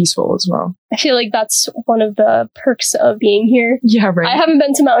very peaceful as well. I feel like that's one of the perks of being here. Yeah, right. I haven't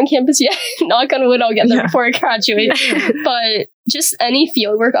been to Mountain Campus yet. Knock on wood, I'll get there before I graduate. But just any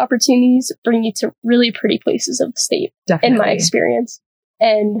fieldwork opportunities bring you to really pretty places of the state, in my experience.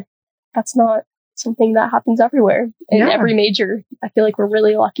 And that's not something that happens everywhere. In every major, I feel like we're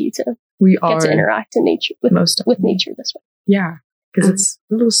really lucky to get to interact in nature with nature this way. Yeah, because it's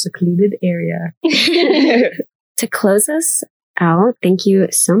a little secluded area. To close us out, thank you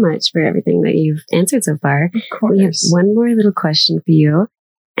so much for everything that you've answered so far. Of course. We have one more little question for you,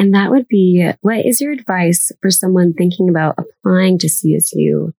 and that would be, what is your advice for someone thinking about applying to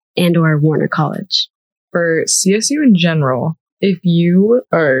CSU and or Warner College? For CSU in general, if you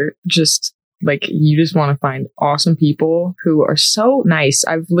are just like, you just want to find awesome people who are so nice.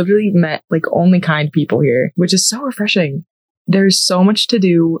 I've literally met like only kind people here, which is so refreshing. There's so much to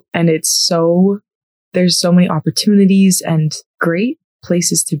do, and there's so many opportunities and great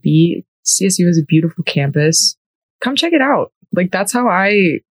places to be. CSU is a beautiful campus. Come check it out. Like, that's how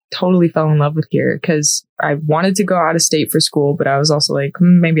I totally fell in love with here, because I wanted to go out of state for school, but I was also like,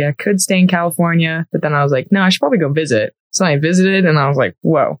 maybe I could stay in California. But then I was like, no, I should probably go visit. So I visited, and I was like,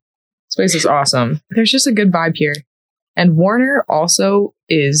 whoa, this place is awesome. There's just a good vibe here. And Warner also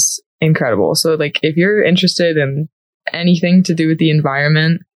is incredible. So like, if you're interested in anything to do with the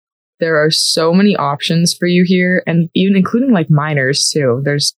environment, there are so many options for you here, and even including like minors too.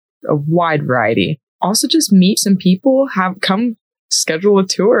 There's a wide variety. Also, just meet some people, come schedule a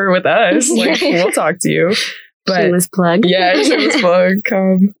tour with us. Like, we'll talk to you. But shameless plug. Yeah, shameless plug.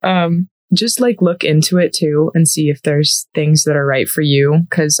 Come. Just like look into it too and see if there's things that are right for you.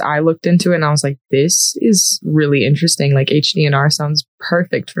 Because I looked into it and I was like, this is really interesting. Like, HDNR sounds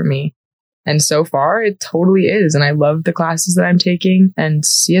perfect for me. And so far, it totally is. And I love the classes that I'm taking. And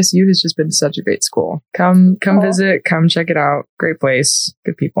CSU has just been such a great school. Come visit, come check it out. Great place,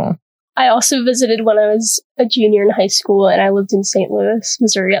 good people. I also visited when I was a junior in high school, and I lived in St. Louis,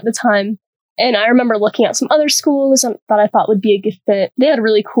 Missouri at the time. And I remember looking at some other schools that I thought would be a good fit. They had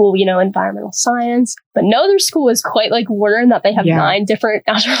really cool, environmental science. But no other school is quite like Warner in that they have 9 different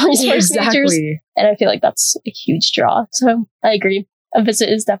natural resource majors. And I feel like that's a huge draw. So I agree. A visit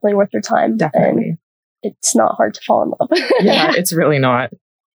is definitely worth your time. Definitely. And it's not hard to fall in love. Yeah, it's really not.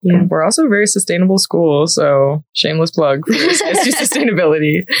 Yeah. We're also a very sustainable school, so shameless plug for CSU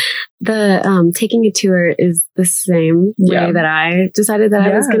sustainability. The taking a tour is the same way that I decided that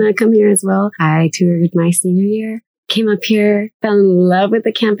I was going to come here as well. I toured my senior year, came up here, fell in love with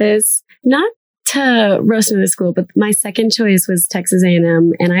the campus. Not to roast into the school, but my second choice was Texas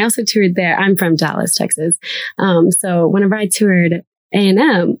A&M, and I also toured there. I'm from Dallas, Texas. So whenever I toured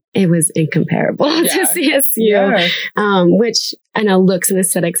A&M, it was incomparable to CSU, which I know looks and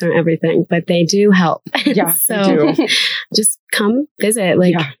aesthetics aren't everything, but they do help. Yeah, so they do. Just come visit.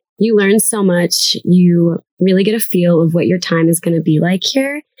 You learn so much. You really get a feel of what your time is going to be like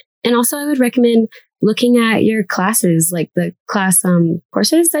here. And also, I would recommend looking at your classes, like the class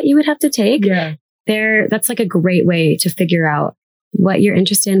courses that you would have to take. Yeah, that's like a great way to figure out what you're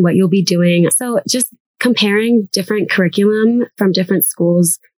interested in, what you'll be doing. So just comparing different curriculum from different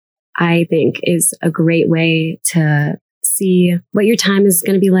schools, I think, is a great way to see what your time is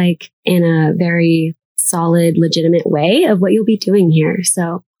going to be like in a very solid, legitimate way of what you'll be doing here.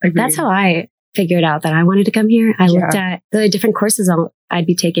 So that's how I figured out that I wanted to come here. I looked at the different courses I'd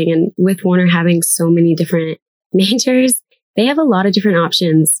be taking, and with Warner having so many different majors, they have a lot of different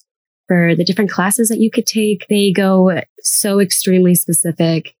options for the different classes that you could take. They go so extremely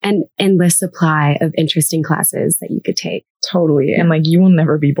specific and endless supply of interesting classes that you could take. Totally. And you will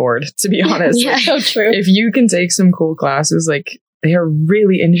never be bored, to be honest. So true. If you can take some cool classes, they are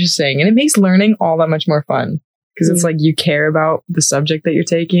really interesting, and it makes learning all that much more fun. Because it's you care about the subject that you're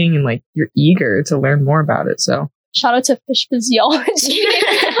taking, and you're eager to learn more about it. So shout out to fish physiology.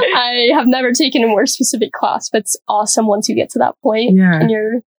 I have never taken a more specific class, but it's awesome once you get to that point in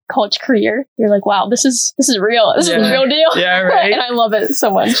your college career. You're like, wow, this is real. This is the real deal. Yeah, right. And I love it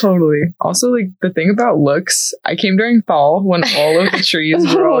so much. Totally. Also, the thing about looks, I came during fall when all of the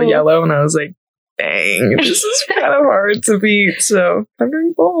trees were all yellow, and I was like, dang, this is kind of hard to beat. So I'm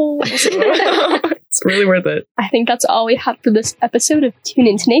doing fall. So it's really worth it. I think that's all we have for this episode of Tune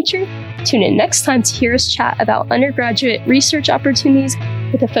Into Nature. Tune in next time to hear us chat about undergraduate research opportunities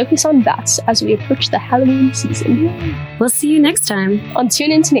with a focus on bats as we approach the Halloween season. We'll see you next time on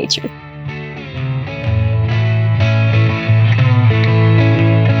Tune Into Nature.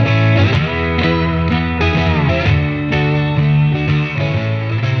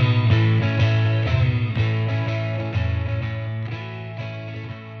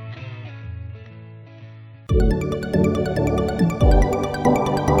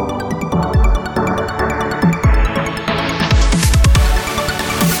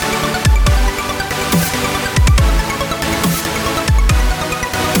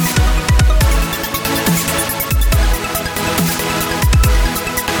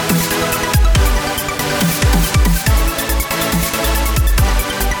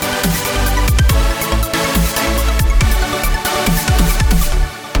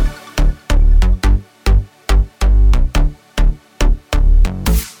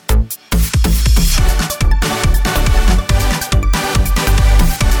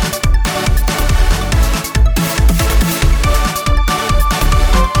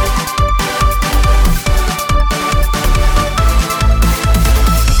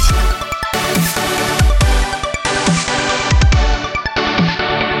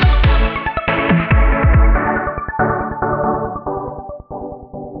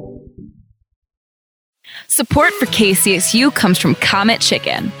 Support for KCSU comes from Comet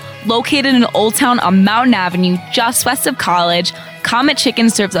Chicken. Located in Old Town on Mountain Avenue, just west of College, Comet Chicken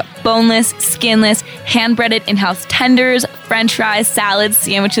serves up boneless, skinless, hand-breaded in-house tenders, french fries, salads,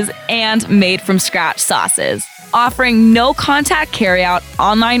 sandwiches, and made-from-scratch sauces. Offering no-contact carryout,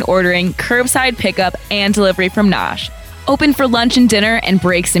 online ordering, curbside pickup, and delivery from Nosh. Open for lunch and dinner and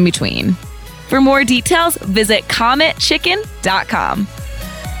breaks in between. For more details, visit cometchicken.com.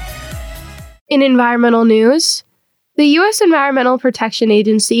 In environmental news, the U.S. Environmental Protection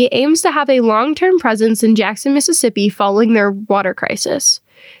Agency aims to have a long-term presence in Jackson, Mississippi following their water crisis.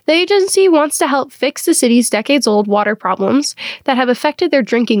 The agency wants to help fix the city's decades-old water problems that have affected their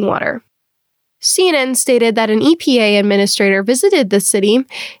drinking water. CNN stated that an EPA administrator visited the city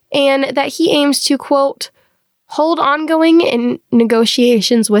and that he aims to, quote, hold ongoing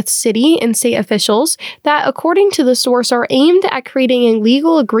negotiations with city and state officials that, according to the source, are aimed at creating a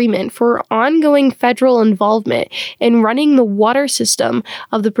legal agreement for ongoing federal involvement in running the water system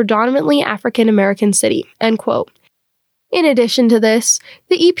of the predominantly African-American city, end quote. In addition to this,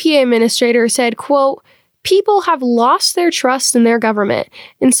 the EPA administrator said, quote, people have lost their trust in their government,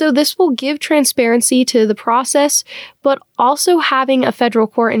 and so this will give transparency to the process, but also having a federal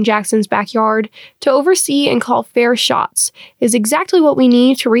court in Jackson's backyard to oversee and call fair shots is exactly what we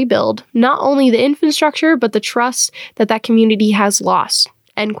need to rebuild not only the infrastructure, but the trust that that community has lost,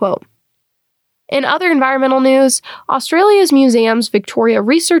 end quote. In other environmental news, Australia's Museum's Victoria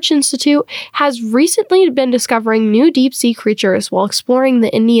Research Institute has recently been discovering new deep-sea creatures while exploring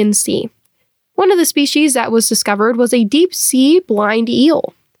the Indian Sea. One of the species that was discovered was a deep-sea blind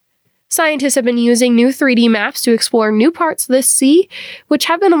eel. Scientists have been using new 3D maps to explore new parts of this sea, which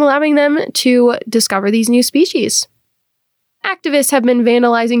have been allowing them to discover these new species. Activists have been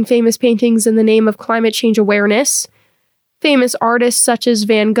vandalizing famous paintings in the name of climate change awareness. Famous artists such as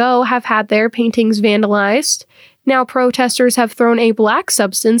Van Gogh have had their paintings vandalized. Now protesters have thrown a black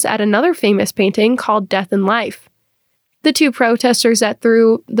substance at another famous painting called Death and Life. The two protesters that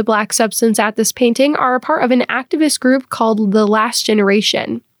threw the black substance at this painting are a part of an activist group called The Last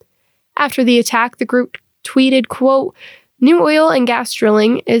Generation. After the attack, the group tweeted, quote, new oil and gas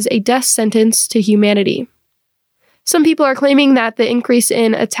drilling is a death sentence to humanity. Some people are claiming that the increase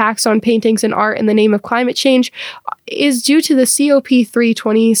in attacks on paintings and art in the name of climate change is due to the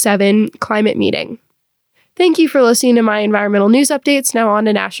COP327 climate meeting. Thank you for listening to my environmental news updates. Now on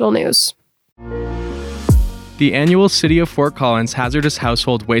to national news. The annual City of Fort Collins Hazardous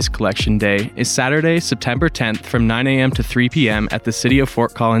Household Waste Collection Day is Saturday, September 10th from 9 a.m. to 3 p.m. at the City of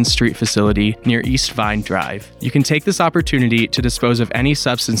Fort Collins Street facility near East Vine Drive. You can take this opportunity to dispose of any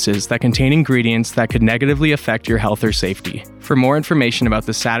substances that contain ingredients that could negatively affect your health or safety. For more information about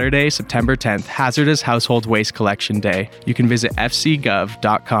the Saturday, September 10th Hazardous Household Waste Collection Day, you can visit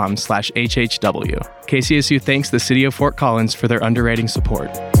fcgov.com/HHW. KCSU thanks the City of Fort Collins for their underwriting support.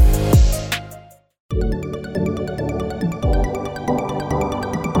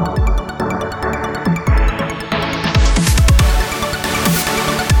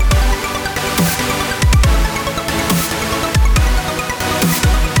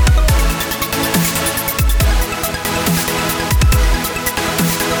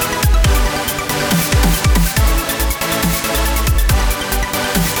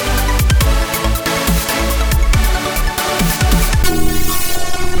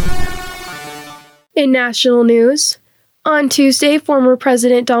 In national news, on Tuesday, former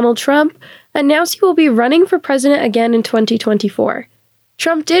President Donald Trump announced he will be running for president again in 2024.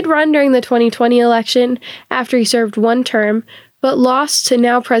 Trump did run during the 2020 election after he served one term, but lost to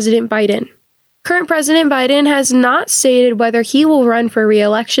now President Biden. Current President Biden has not stated whether he will run for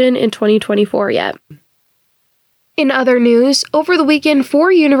re-election in 2024 yet. In other news, over the weekend,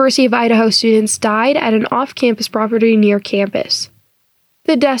 4 University of Idaho students died at an off-campus property near campus.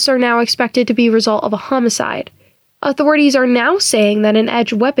 The deaths are now expected to be a result of a homicide. Authorities are now saying that an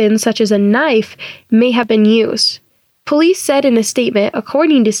edged weapon, such as a knife, may have been used. Police said in a statement,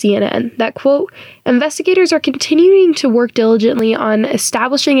 according to CNN, that, quote, investigators are continuing to work diligently on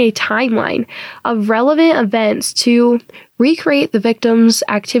establishing a timeline of relevant events to recreate the victims'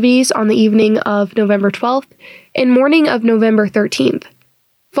 activities on the evening of November 12th and morning of November 13th,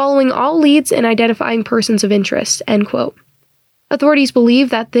 following all leads and identifying persons of interest, end quote. Authorities believe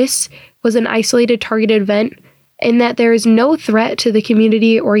that this was an isolated targeted event and that there is no threat to the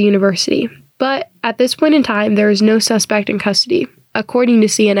community or university. But at this point in time, there is no suspect in custody, according to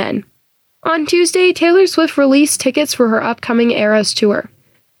CNN. On Tuesday, Taylor Swift released tickets for her upcoming Eras tour.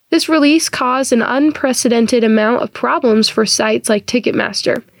 This release caused an unprecedented amount of problems for sites like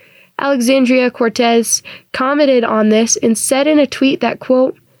Ticketmaster. Alexandria Cortez commented on this and said in a tweet that,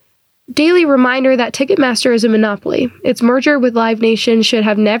 quote, daily reminder that Ticketmaster is a monopoly. Its merger with Live Nation should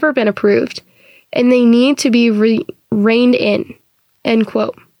have never been approved, and they need to be reined in, end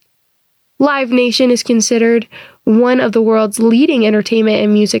quote. Live Nation is considered one of the world's leading entertainment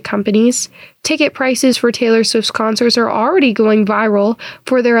and music companies. Ticket prices for Taylor Swift's concerts are already going viral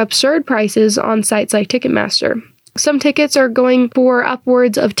for their absurd prices on sites like Ticketmaster. Some tickets are going for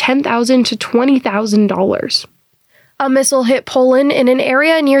upwards of $10,000 to $20,000. A missile hit Poland in an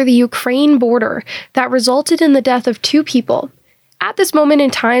area near the Ukraine border that resulted in the death of 2 people. At this moment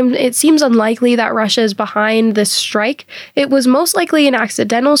in time, it seems unlikely that Russia is behind this strike. It was most likely an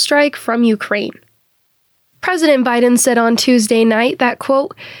accidental strike from Ukraine. President Biden said on Tuesday night that,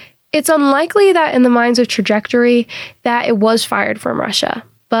 quote, it's unlikely that in the minds of trajectory that it was fired from Russia,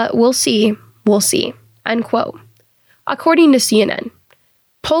 but we'll see, end quote. According to CNN,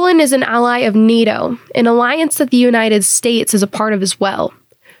 Poland is an ally of NATO, an alliance that the United States is a part of as well.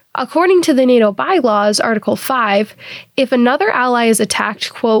 According to the NATO bylaws, Article 5, if another ally is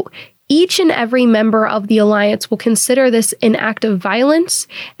attacked, quote, each and every member of the alliance will consider this an act of violence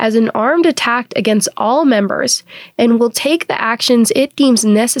as an armed attack against all members and will take the actions it deems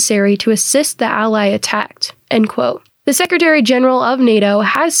necessary to assist the ally attacked, end quote. The Secretary General of NATO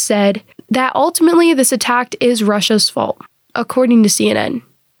has said that ultimately this attack is Russia's fault, according to CNN.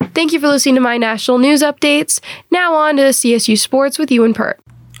 Thank you for listening to my national news updates. Now on to CSU Sports with Ewan Pert.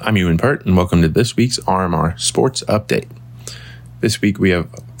 I'm Ewan Pert, and welcome to this week's RMR Sports Update. This week we have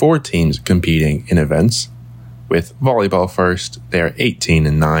 4 teams competing in events. With volleyball first, they are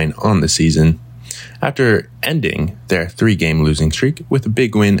 18-9 on the season, after ending their 3-game losing streak with a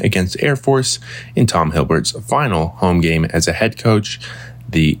big win against Air Force in Tom Hilbert's final home game as a head coach.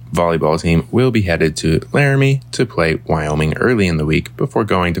 The volleyball team will be headed to Laramie to play Wyoming early in the week before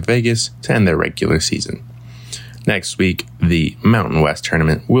going to Vegas to end their regular season. Next week, the Mountain West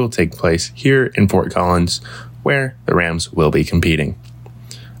tournament will take place here in Fort Collins, where the Rams will be competing.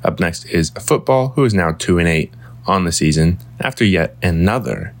 Up next is football, who is now 2-8 on the season after yet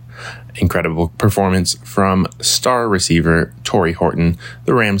another incredible performance from star receiver Torrey Horton.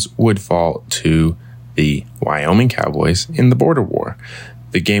 The Rams would fall to the Wyoming Cowboys in the border war.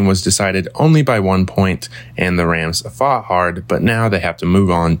 The game was decided only by 1 point, and the Rams fought hard, but now they have to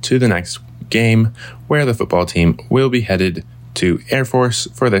move on to the next game, where the football team will be headed to Air Force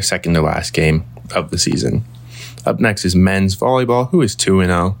for their second to last game of the season. Up next is men's volleyball, who is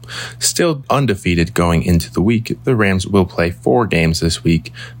 2-0, still undefeated going into the week. The Rams will play 4 games this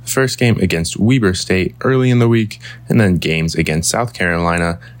week. The first game against Weber State early in the week, and then games against South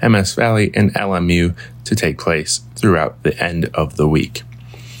Carolina, MS Valley, and LMU to take place throughout the end of the week.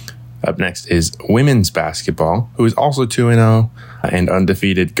 Up next is women's basketball, who is also 2-0 and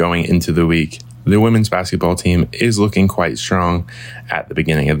undefeated going into the week. The women's basketball team is looking quite strong at the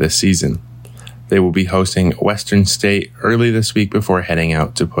beginning of this season. They will be hosting Western State early this week before heading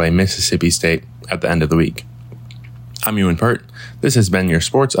out to play Mississippi State at the end of the week. I'm Ewan Pert. This has been your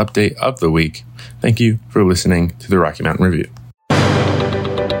sports update of the week. Thank you for listening to the Rocky Mountain Review.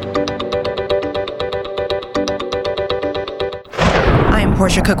 I'm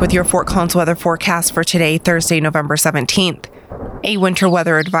Portia Cook with your Fort Collins weather forecast for today, Thursday, November 17th. A winter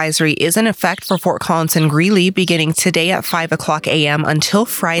weather advisory is in effect for Fort Collins and Greeley beginning today at 5 o'clock a.m. until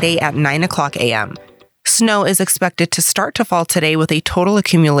Friday at 9 o'clock a.m. Snow is expected to start to fall today with a total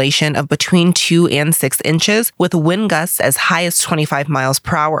accumulation of between 2 and 6 inches, with wind gusts as high as 25 miles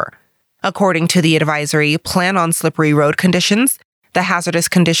per hour. According to the advisory, plan on slippery road conditions. The hazardous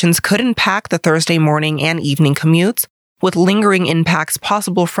conditions could impact the Thursday morning and evening commutes, with lingering impacts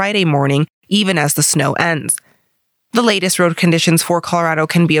possible Friday morning, even as the snow ends. The latest road conditions for Colorado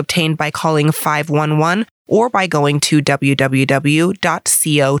can be obtained by calling 511 or by going to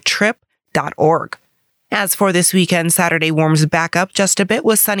www.cotrip.org. As for this weekend, Saturday warms back up just a bit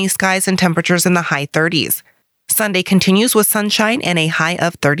with sunny skies and temperatures in the high 30s. Sunday continues with sunshine and a high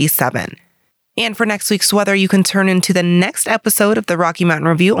of 37. And for next week's weather, you can turn into the next episode of the Rocky Mountain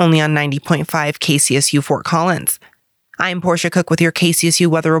Review only on 90.5 KCSU Fort Collins. I'm Portia Cook with your KCSU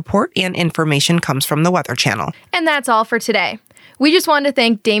weather report, and information comes from the Weather Channel. And that's all for today. We just wanted to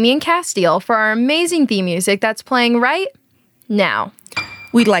thank Damian Castile for our amazing theme music that's playing right now.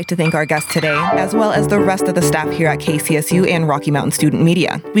 We'd like to thank our guest today, as well as the rest of the staff here at KCSU and Rocky Mountain Student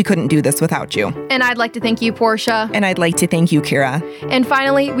Media. We couldn't do this without you. And I'd like to thank you, Portia. And I'd like to thank you, Kira. And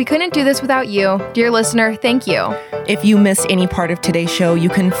finally, we couldn't do this without you. Dear listener, thank you. If you missed any part of today's show, you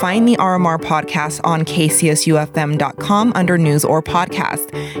can find the RMR podcast on kcsufm.com under news or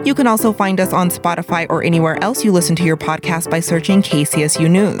podcast. You can also find us on Spotify or anywhere else you listen to your podcast by searching KCSU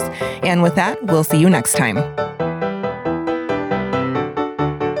News. And with that, we'll see you next time.